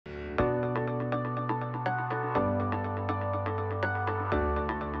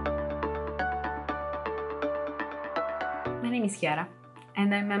name is Chiara,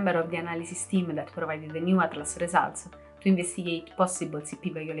 and I'm a member of the analysis team that provided the new ATLAS results to investigate possible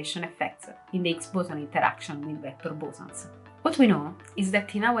CP violation effects in the Higgs boson interaction with vector bosons. What we know is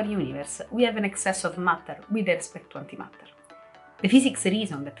that in our universe we have an excess of matter with respect to antimatter. The physics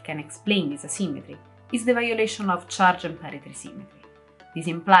reason that can explain this asymmetry is the violation of charge and parity symmetry. This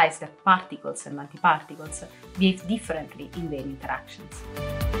implies that particles and antiparticles behave differently in their interactions.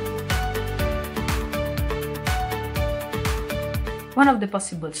 One of the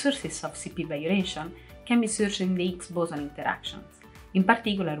possible sources of CP violation can be searched in the Higgs boson interactions, in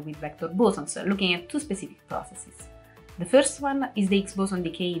particular with vector bosons, looking at two specific processes. The first one is the Higgs boson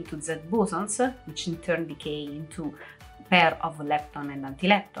decay into Z bosons, which in turn decay into pair of lepton and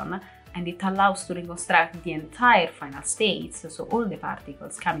antilepton, and it allows to reconstruct the entire final states, so all the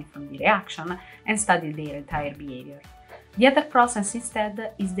particles coming from the reaction, and study their entire behavior. The other process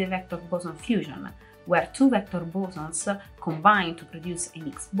instead is the vector boson fusion, where two vector bosons combine to produce an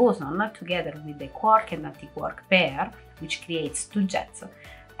Higgs boson together with the quark and antiquark pair, which creates two jets.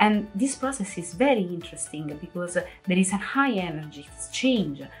 And this process is very interesting because there is a high energy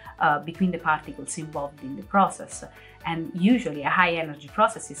exchange between the particles involved in the process. And usually high energy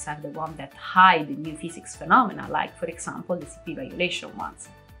processes are the ones that hide new physics phenomena, like for example the CP violation ones.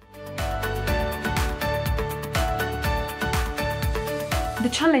 The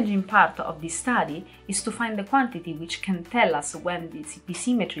challenging part of this study is to find the quantity which can tell us when the CP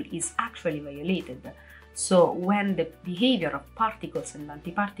symmetry is actually violated. So when the behavior of particles and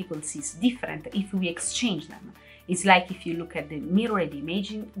antiparticles is different if we exchange them. It's like if you look at the mirrored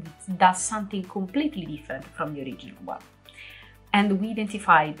imaging, it does something completely different from the original one. And we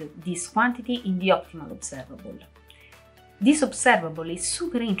identified this quantity in the optimal observable. This observable is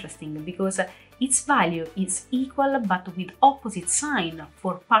super interesting because its value is equal but with opposite sign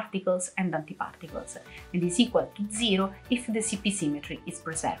for particles and antiparticles, and is equal to 0 if the CP symmetry is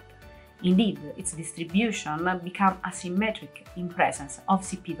preserved. Indeed, its distribution becomes asymmetric in presence of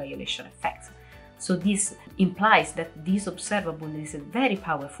CP violation effects. So this implies that this observable is a very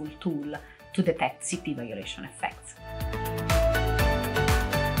powerful tool to detect CP violation effects.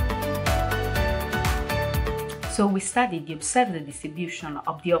 So we studied the observed distribution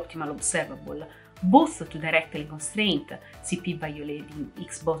of the optimal observable, both to directly constrain CP violating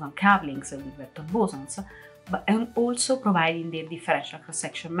Higgs boson couplings with vector bosons, and also providing their differential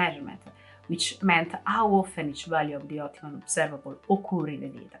cross-section measurement, which meant how often each value of the optimal observable occurs in the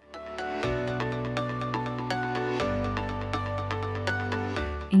data.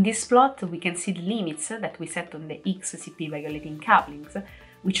 In this plot, we can see the limits that we set on the Higgs CP violating couplings,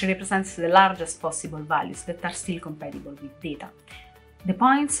 which represents the largest possible values that are still compatible with data. The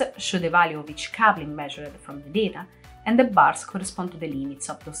points show the value of each coupling measured from the data, and the bars correspond to the limits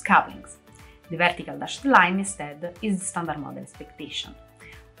of those couplings. The vertical dashed line instead is the standard model expectation.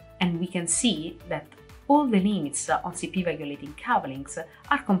 And we can see that all the limits on CP violating couplings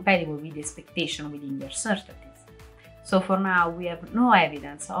are compatible with the expectation within their certainties. So for now we have no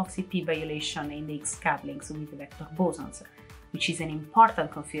evidence of CP violation in the Higgs couplings with vector bosons, which is an important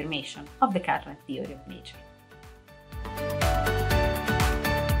confirmation of the current theory of nature.